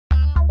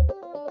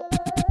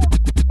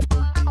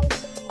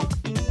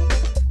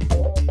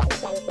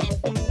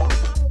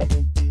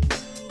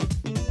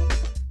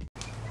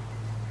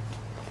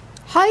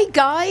Hi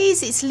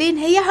guys, it's Lynn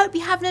here. Hope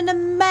you're having an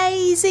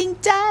amazing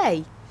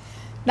day.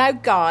 Now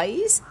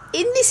guys,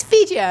 in this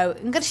video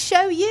I'm going to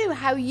show you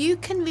how you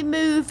can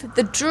remove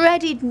the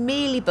dreaded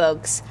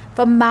mealybugs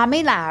from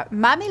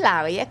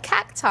Mammillaria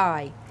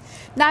cacti.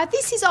 Now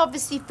this is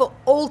obviously for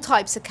all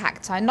types of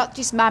cacti, not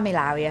just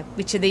Mammillaria,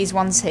 which are these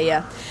ones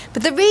here.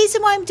 But the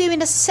reason why I'm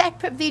doing a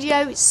separate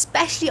video,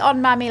 especially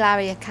on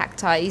Mammillaria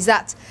cacti, is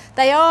that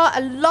they are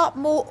a lot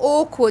more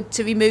awkward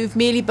to remove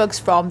mealybugs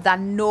from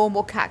than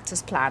normal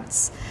cactus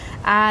plants.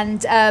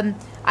 And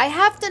I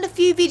have done a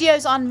few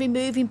videos on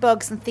removing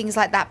bugs and things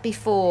like that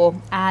before,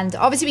 and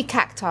obviously with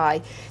cacti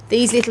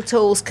these little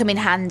tools come in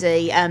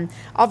handy.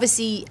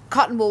 Obviously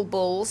cotton wool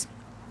balls,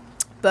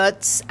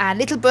 buds and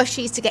little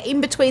brushes to get in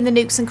between the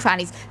nooks and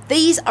crannies.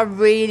 These are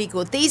really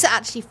good. These are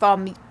actually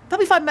from,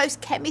 probably find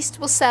most chemists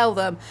will sell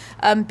them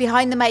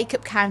behind the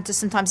makeup counter.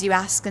 Sometimes you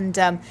ask and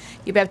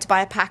you'll be able to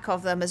buy a pack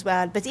of them as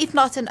well. But if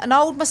not, an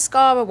old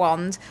mascara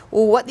wand,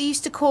 or what they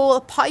used to call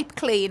a pipe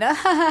cleaner.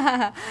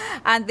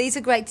 And these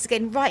are great to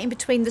get right in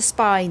between the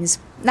spines.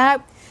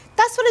 Now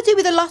that's what I do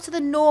with a lot of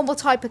the normal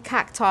type of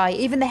cacti,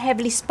 even the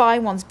heavily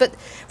spined ones. But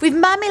with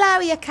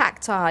Mammillaria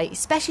cacti,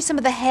 especially some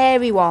of the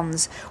hairy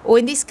ones, or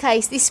in this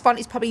case, this one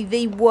is probably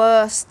the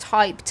worst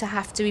type to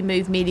have to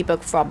remove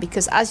mealybug from,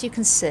 because as you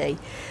can see,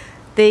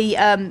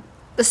 the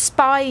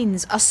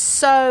spines are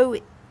so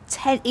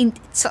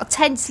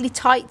tensely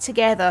tight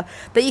together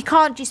that you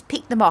can't just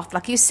pick them off.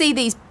 Like you see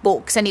these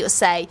books and it'll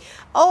say,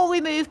 oh,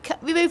 remove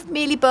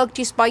mealybug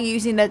just by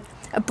using a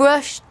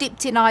brush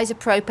dipped in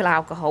isopropyl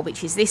alcohol,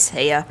 which is this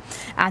here,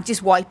 and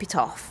just wipe it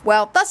off.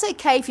 Well, that's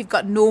okay if you've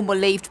got normal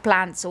leaved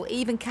plants or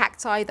even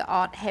cacti that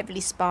aren't heavily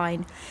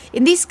spined.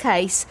 In this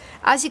case,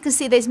 as you can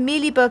see, there's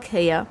mealybug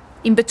here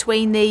in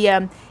between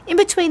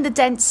the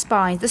dense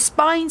spines. The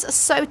spines are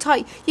so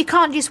tight you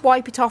can't just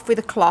wipe it off with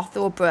a cloth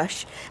or a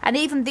brush, and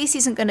even this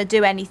isn't going to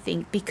do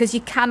anything because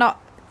you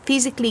cannot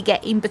physically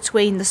get in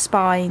between the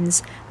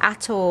spines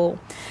at all.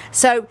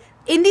 So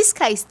in this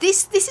case,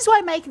 this is why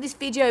I'm making this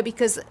video,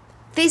 because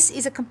this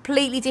is a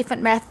completely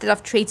different method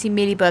of treating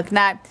mealybug.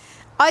 Now,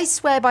 I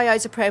swear by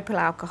isopropyl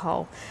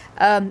alcohol.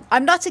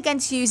 I'm not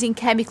against using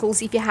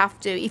chemicals if you have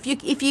to. If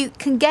you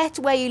can get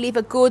where you live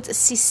a good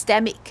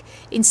systemic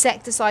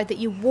insecticide that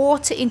you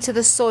water into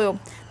the soil,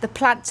 the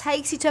plant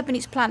takes it up in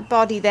its plant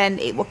body, then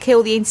it will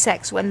kill the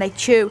insects when they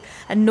chew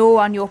and gnaw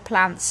on your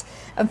plants.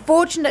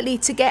 Unfortunately,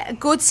 to get a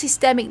good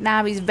systemic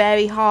now is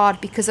very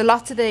hard because a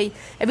lot of the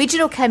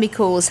original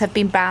chemicals have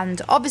been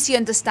banned, obviously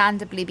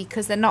understandably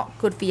because they're not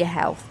good for your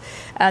health,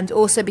 and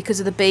also because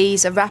of the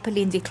bees are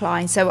rapidly in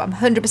decline. So I'm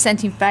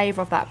 100% in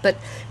favour of that. But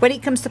when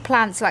it comes to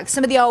plants, like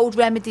some of the old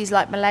remedies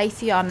like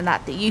MacLeod and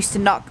that used to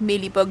knock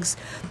mealybugs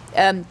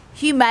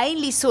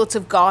humanely sort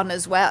of gone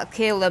as well,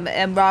 kill them,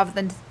 rather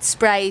than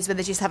sprays where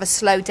they just have a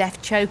slow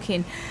death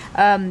choking,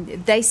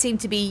 they seem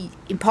to be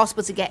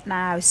impossible to get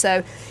now.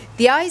 So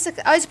the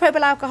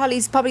isopropyl alcohol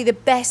is probably the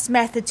best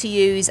method to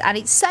use, and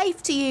it's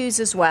safe to use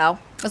as well,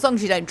 as long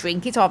as you don't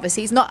drink it.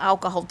 Obviously it's not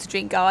alcohol to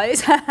drink,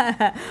 guys.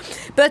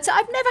 But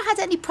I've never had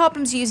any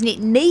problems using it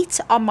neat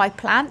on my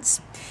plants.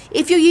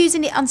 If you're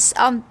using it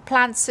on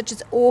plants such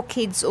as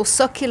orchids or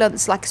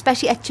succulents, like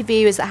especially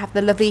echeverias that have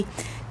the lovely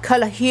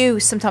colour hue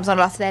sometimes on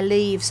a lot of their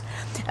leaves,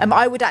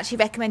 I would actually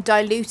recommend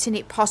diluting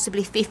it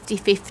possibly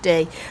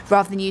 50-50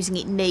 rather than using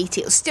it neat.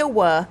 It'll still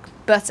work,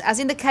 but as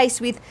in the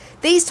case with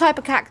these type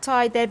of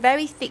cacti, they're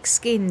very thick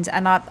skinned,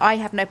 and I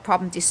have no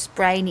problem just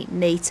spraying it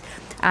neat,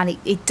 and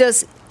it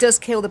does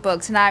kill the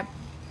bugs. Now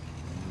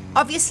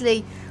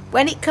obviously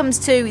when it comes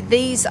to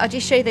these, I'll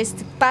just show you this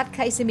bad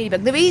case of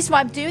mealybug. The reason why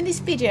I'm doing this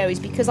video is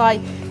because I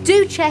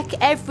do check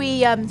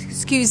every,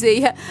 excuse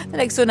the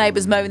next door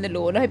neighbour's mowing the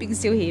lawn, I hope you can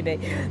still hear me.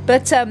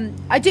 But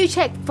I do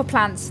check for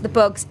plants, the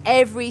bugs,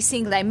 every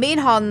single day. Me and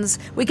Hans,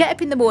 we get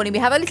up in the morning, we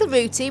have a little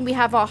routine, we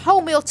have our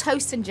wholemeal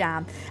toast and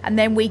jam, and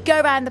then we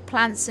go around the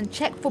plants and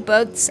check for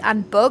buds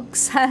and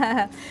bugs.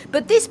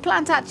 But this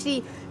plant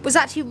was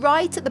actually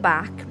right at the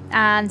back,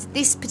 and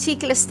this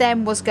particular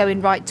stem was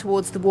going right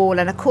towards the wall,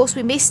 and of course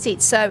we missed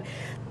it. So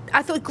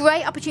I thought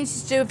great opportunity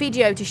to do a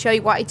video to show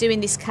you what I do in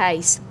this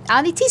case,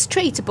 and it is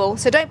treatable,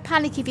 so don't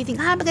panic if you think,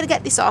 how am I going to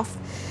get this off.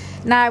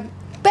 Now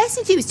best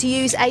thing to do is to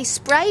use a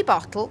spray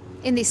bottle.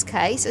 In this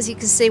case, as you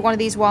can see, one of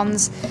these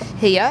ones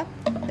here,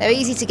 they're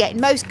easy to get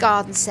in most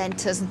garden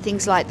centres and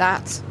things like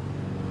that.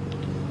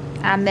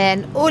 And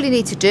then all you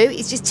need to do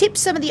is just tip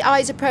some of the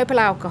isopropyl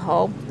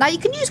alcohol. Now you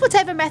can use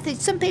whatever method.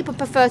 Some people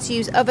prefer to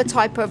use other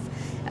type of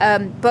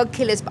bug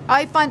killers, but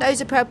I find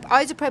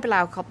isopropyl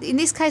alcohol, in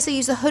this case I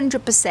use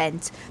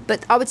 100%,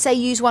 but I would say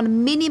use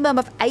one minimum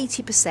of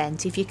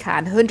 80% if you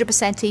can.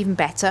 100% even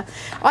better.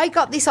 I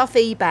got this off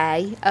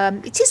eBay.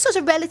 It is sort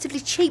of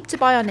relatively cheap to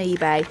buy on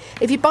eBay.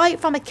 If you buy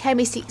it from a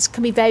chemist, it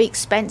can be very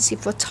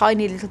expensive for a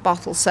tiny little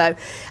bottle. So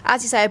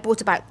as you say, I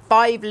bought about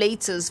 5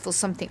 litres for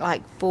something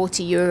like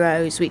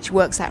 €40, which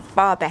works out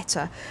far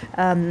better.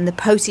 The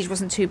postage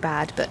wasn't too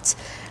bad, but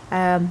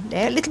yeah,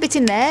 a little bit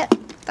in there,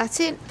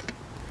 that's it.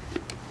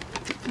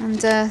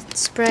 And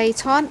spray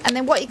it on. And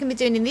then what you can be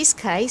doing in this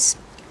case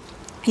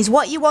is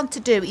what you want to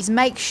do is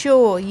make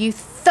sure you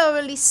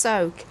thoroughly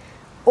soak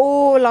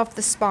all of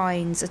the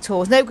spines at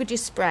all. It's no good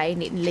just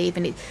spraying it and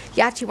leaving it.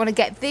 You actually want to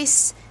get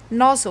this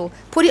nozzle,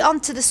 put it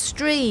onto the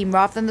stream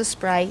rather than the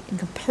spray, and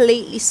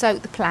completely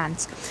soak the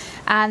plant.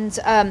 And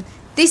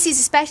this is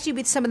especially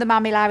with some of the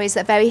mammillaries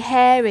that are very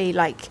hairy,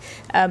 like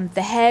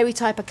the hairy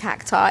type of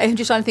cacti. I'm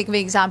just trying to think of an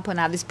example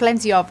now. There's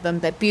plenty of them.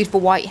 They're beautiful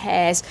white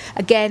hairs.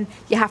 Again,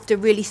 you have to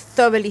really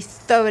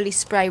thoroughly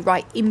spray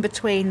right in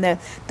between the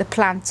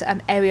plant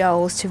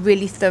areoles to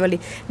really thoroughly.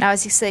 Now,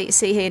 as you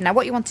see here, now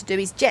what you want to do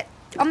is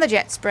on the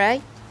jet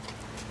spray,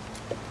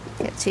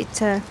 get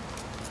it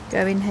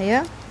go in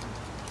here.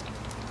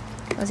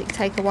 Does it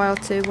take a while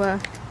to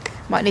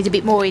might need a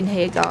bit more in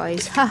here,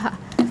 guys.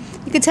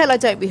 You can tell I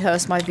don't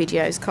rehearse my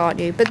videos, can't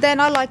you? But then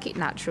I like it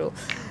natural.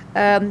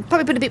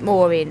 Probably put a bit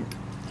more in.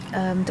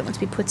 Don't want to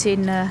be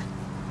putting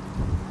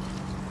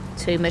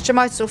too much. I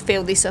might as well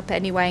fill this up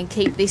anyway and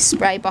keep this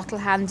spray bottle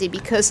handy,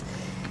 because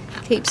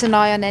it keeps an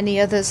eye on any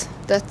others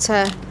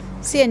that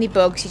see any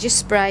bugs. You just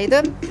spray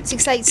them. As I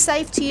say, it's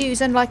safe to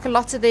use, unlike a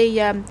lot of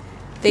the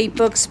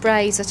bug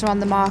sprays that are on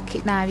the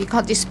market now. You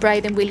can't just spray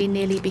them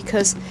willy-nilly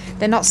because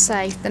they're not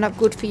safe. They're not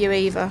good for you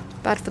either.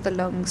 Bad for the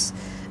lungs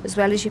as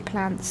well as your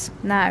plants.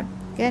 Now,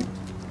 again,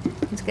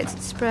 let's get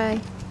to spray.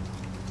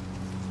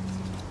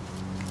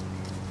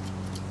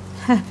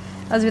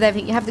 As with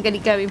everything, you have to get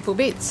it going for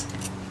bits.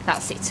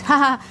 That's it.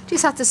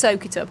 Just have to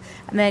soak it up.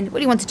 And then what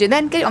do you want to do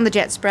then? Get it on the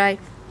jet spray.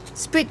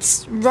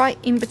 Spritz right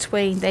in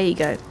between. There you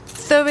go.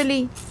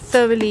 Thoroughly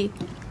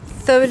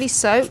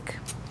soak.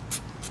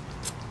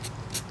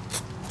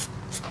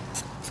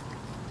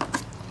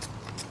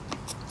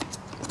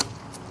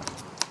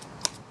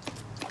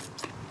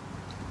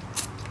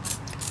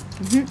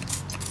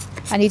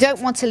 And you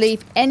don't want to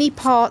leave any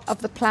part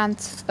of the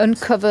plant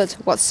uncovered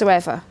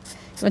whatsoever.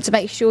 You want to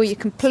make sure you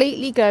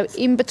completely go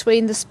in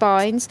between the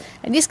spines.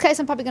 In this case,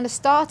 I'm probably going to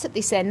start at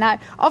this end. Now,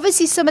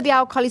 obviously, some of the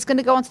alcohol is going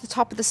to go onto the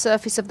top of the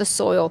surface of the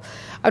soil.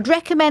 I'd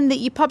recommend that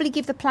you probably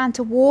give the plant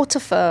a water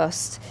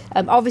first.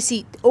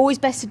 Obviously, always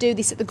best to do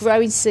this at the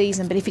growing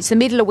season, but if it's the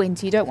middle of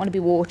winter, you don't want to be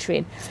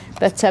watering.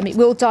 But it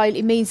will dilute.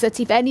 It means that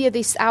if any of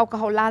this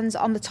alcohol lands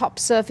on the top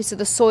surface of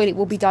the soil, it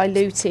will be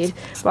diluted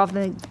rather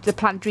than the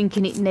plant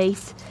drinking it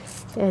neat.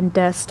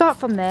 And start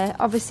from there,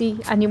 obviously,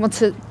 and you want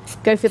to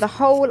go through the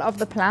whole of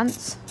the plant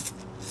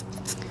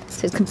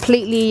so it's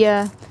completely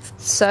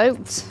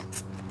soaked.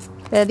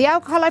 The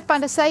alcohol, I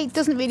find,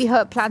 doesn't really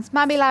hurt plants.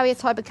 Mammillaria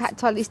type of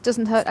cacti, this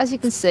doesn't hurt. As you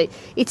can see,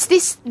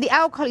 the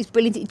alcohol is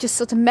brilliant. It just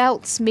sort of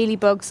melts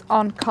mealybugs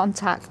on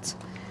contact.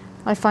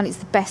 I find it's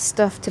the best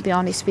stuff, to be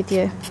honest with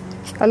you.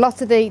 A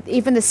lot of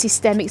even the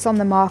systemics on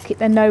the market,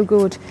 they're no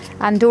good,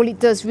 and all it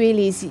does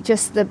really is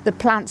the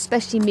plants,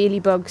 especially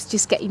mealybugs,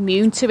 just get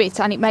immune to it,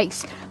 and it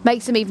makes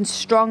them even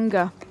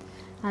stronger.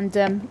 And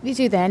what you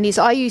do then is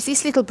I use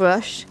this little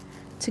brush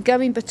to go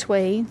in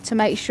between to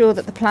make sure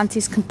that the plant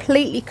is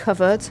completely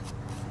covered.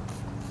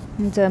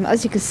 And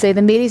as you can see,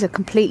 the mealies are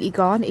completely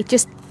gone. It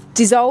just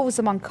dissolves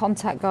them on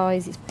contact,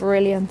 guys. It's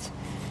brilliant.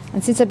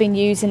 And since I've been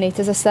using it,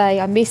 as I say,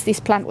 I missed this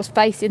plant was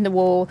facing the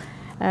wall.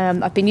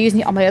 I've been using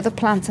it on my other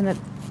plant, and the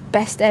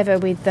best ever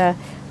with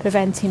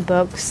preventing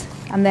bugs.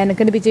 And then I'm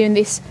going to be doing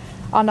this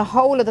on the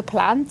whole of the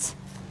plant.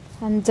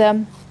 And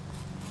I'm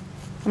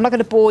not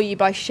going to bore you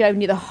by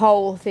showing you the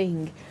whole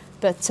thing,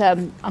 but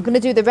I'm going to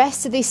do the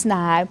rest of this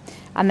now,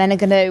 and then I'm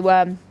going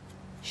to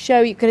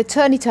show you, going to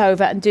turn it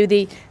over and do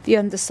the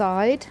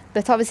underside.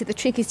 But obviously the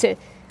trick is to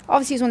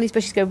use one of these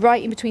brushes, go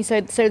right in between,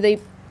 so the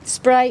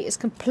spray is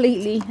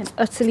completely and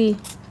utterly,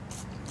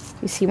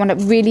 you see, you want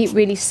to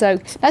really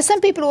soak. Now,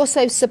 some people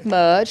also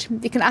submerge.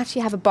 You can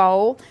actually have a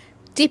bowl,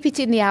 dip it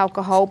in the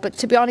alcohol, but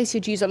to be honest,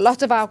 you'd use a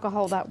lot of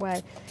alcohol that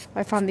way.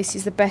 I find this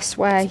is the best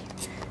way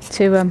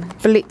to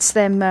blitz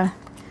them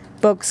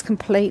bugs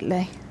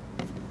completely.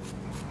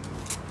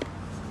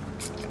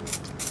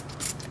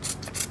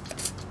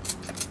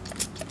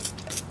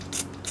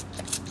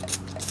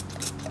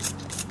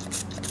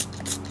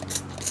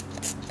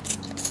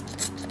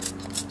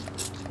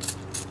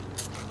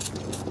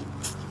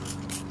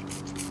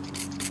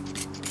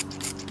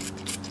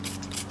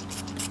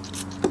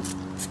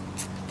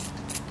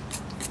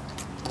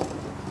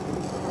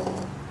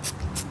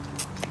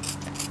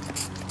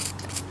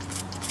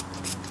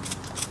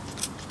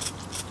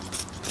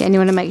 And you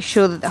want to make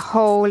sure that the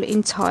whole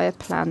entire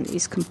plant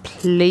is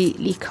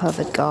completely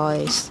covered,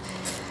 guys.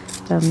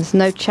 There's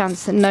no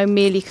chance that no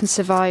mealy can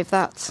survive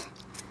that.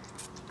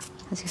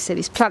 As you see,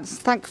 these plants,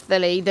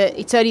 thankfully,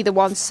 it's only the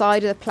one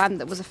side of the plant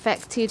that was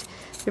affected.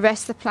 The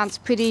rest of the plant's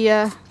pretty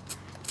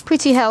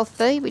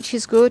healthy, which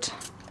is good.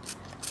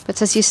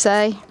 But as you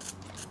say,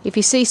 if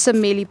you see some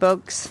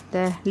mealybugs,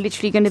 they're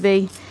literally going to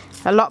be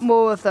a lot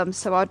more of them.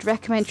 So I'd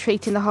recommend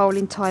treating the whole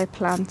entire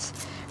plant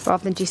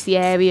rather than just the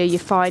area you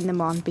find them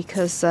on,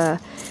 because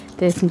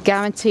they can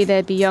guarantee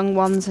there'll be young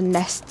ones and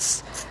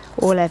nests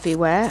all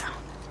everywhere.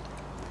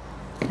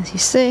 As you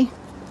see,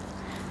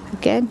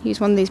 again,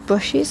 use one of these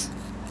brushes.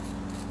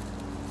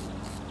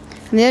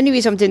 And the only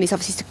reason I'm doing this,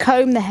 obviously, is to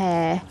comb the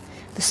hair,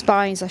 the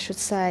spines I should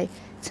say,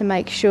 to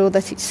make sure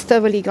that it's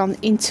thoroughly gone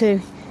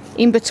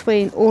in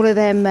between all of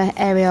them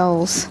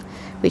areoles,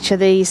 which are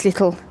these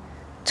little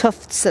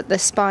tufts that the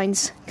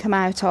spines come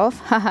out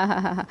of.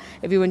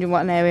 If you're wondering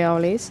what an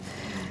areole is.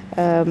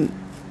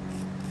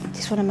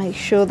 Just want to make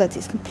sure that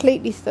it's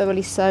completely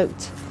thoroughly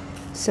soaked,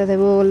 so they're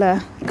all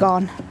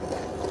gone.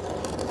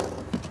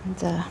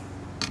 And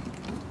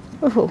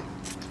oh,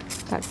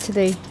 back to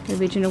the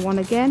original one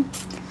again.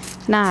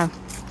 Now,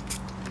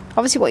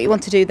 obviously what you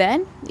want to do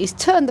then is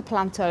turn the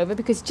plant over,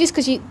 because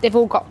they've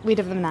all got rid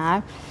of them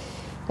now.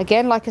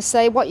 Again, like I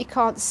say, what you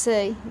can't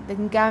see, they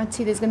can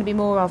guarantee there's going to be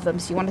more of them.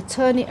 So you want to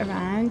turn it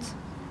around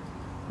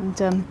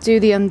and do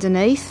the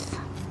underneath.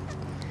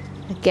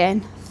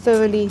 Again,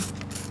 thoroughly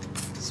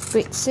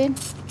spritzing.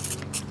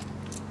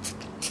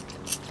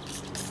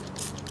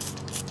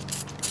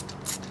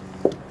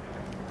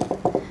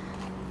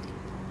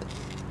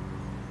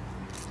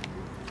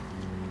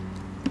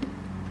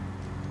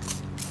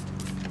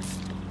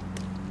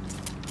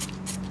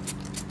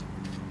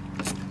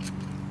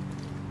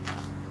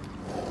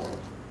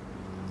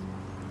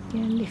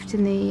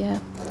 Yeah,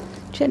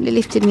 gently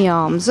lifting the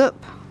arms up,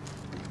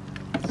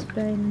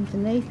 spraying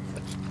underneath.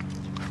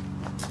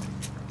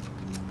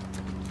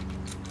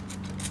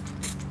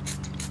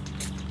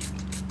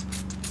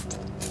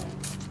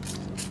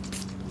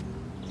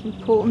 It's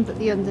important that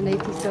the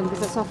underneath is done, because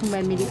that's often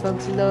where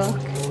mealybugs lurk.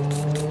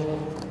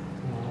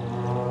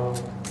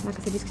 Like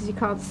I said, just because you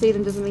can't see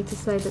them doesn't mean to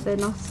say that they're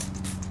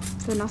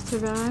not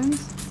around.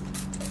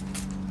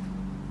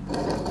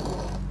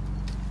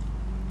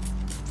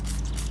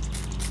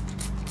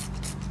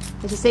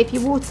 As I say, if you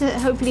water,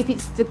 hopefully if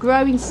it's the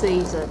growing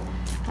season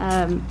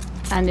and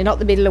you're not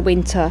the middle of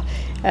winter,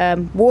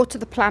 water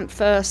the plant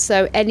first,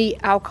 so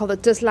any alcohol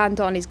that does land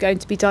on is going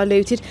to be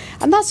diluted.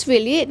 And that's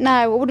really it.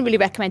 Now, I wouldn't really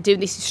recommend doing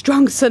this in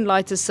strong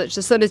sunlight as such.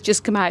 The sun has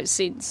just come out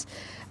since.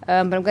 But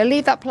I'm going to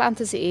leave that plant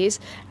as it is,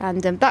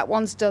 and that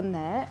one's done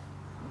there.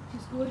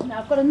 Now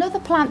I've got another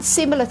plant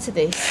similar to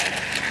this,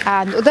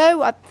 and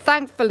although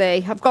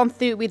thankfully I've gone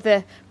through with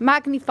the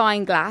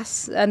magnifying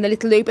glass and the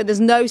little loop, and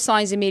there's no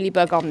signs of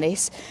mealybug on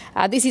this.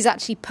 This is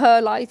actually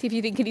perlite. If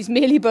you think it is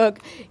mealybug,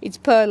 it's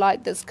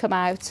perlite that's come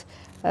out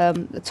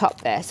the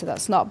top there, so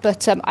that's not.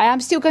 But I am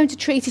still going to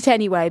treat it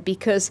anyway,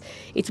 because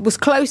it was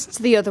close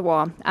to the other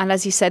one, and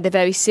as you said, they're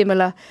very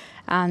similar.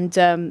 And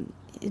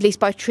at least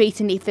by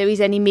treating, if there is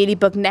any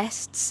mealybug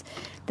nests,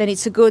 then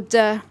it's a good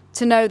to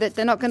know that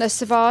they're not going to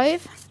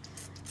survive.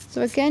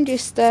 So again,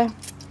 just and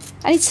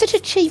it's such a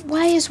cheap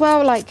way as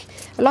well. Like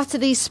a lot of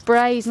these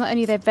sprays, not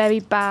only they're very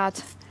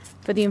bad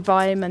for the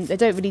environment,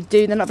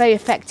 they're not very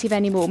effective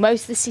anymore.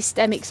 Most of the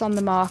systemics on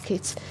the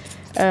market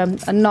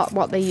are not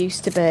what they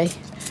used to be.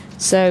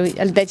 So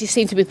they just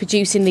seem to be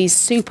producing these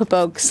super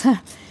bugs,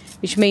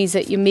 which means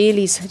that your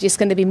mealies are just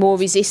going to be more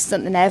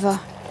resistant than ever,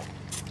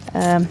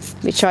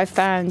 which I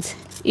found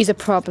is a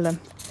problem.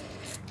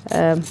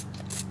 But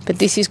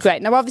this is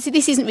great. Now obviously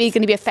this isn't really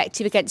going to be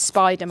effective against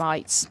spider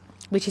mites,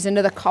 which is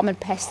another common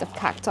pest of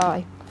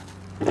cacti,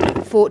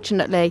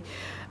 fortunately.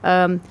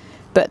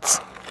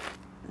 But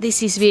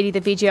this is really the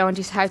video on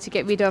just how to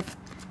get rid of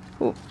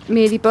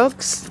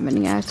mealybugs. I'm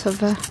running out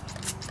of,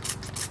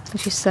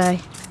 as you say.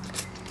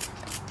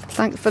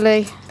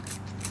 Thankfully,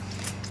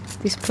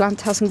 this plant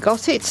hasn't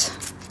got it.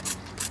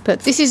 But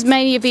this is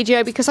mainly a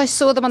video because I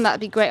saw them, and that'd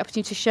be a great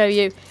opportunity to show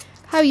you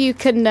how you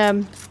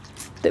can,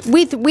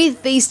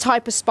 with these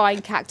type of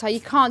spine cacti, you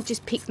can't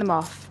just pick them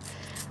off.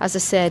 As I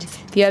said,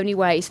 the only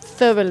way is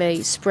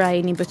thoroughly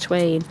spraying in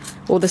between,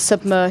 or the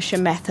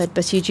submersion method,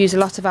 but you'd use a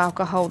lot of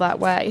alcohol that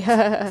way.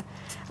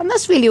 And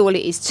that's really all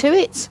it is to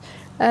it.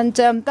 And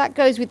that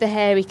goes with the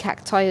hairy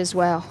cacti as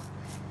well.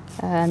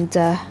 And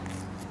there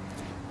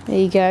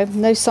you go.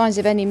 No signs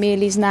of any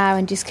mealies now,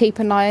 and just keep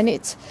an eye on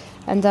it.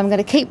 And I'm going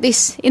to keep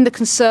this in the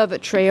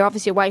conservatory,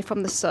 obviously away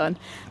from the sun,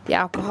 the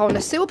alcohol. And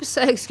I still,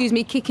 excuse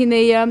me, kicking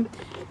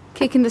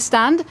the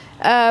stand.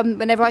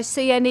 Whenever I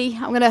see any,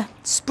 I'm going to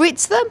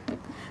spritz them.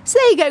 So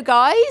there you go,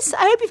 guys.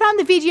 I hope you found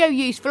the video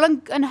useful,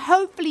 and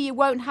hopefully you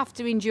won't have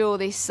to endure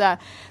this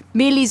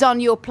mealies on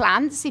your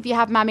plants if you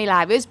have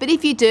MacLeods. But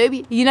if you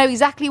do, you know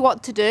exactly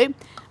what to do.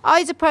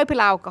 Isopropyl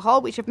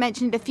alcohol, which I've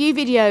mentioned in a few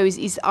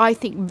videos, is, I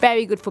think,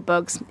 very good for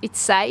bugs. It's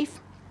safe,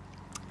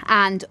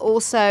 and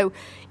also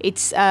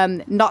it's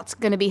not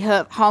going to be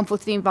harmful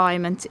to the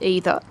environment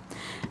either.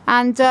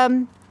 And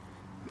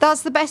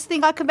that's the best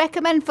thing I can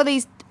recommend for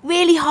these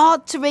really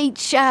hard to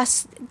reach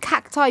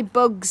cacti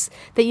bugs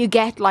that you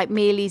get, like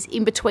mealies,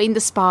 in between the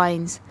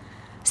spines.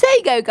 So there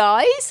you go,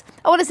 guys.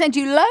 I want to send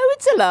you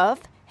loads of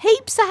love,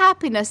 heaps of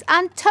happiness,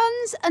 and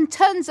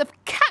tons of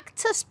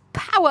cactus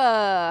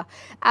power,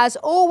 as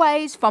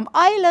always, from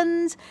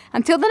Ireland.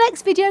 Until the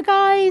next video,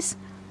 guys.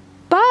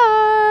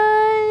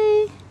 Bye.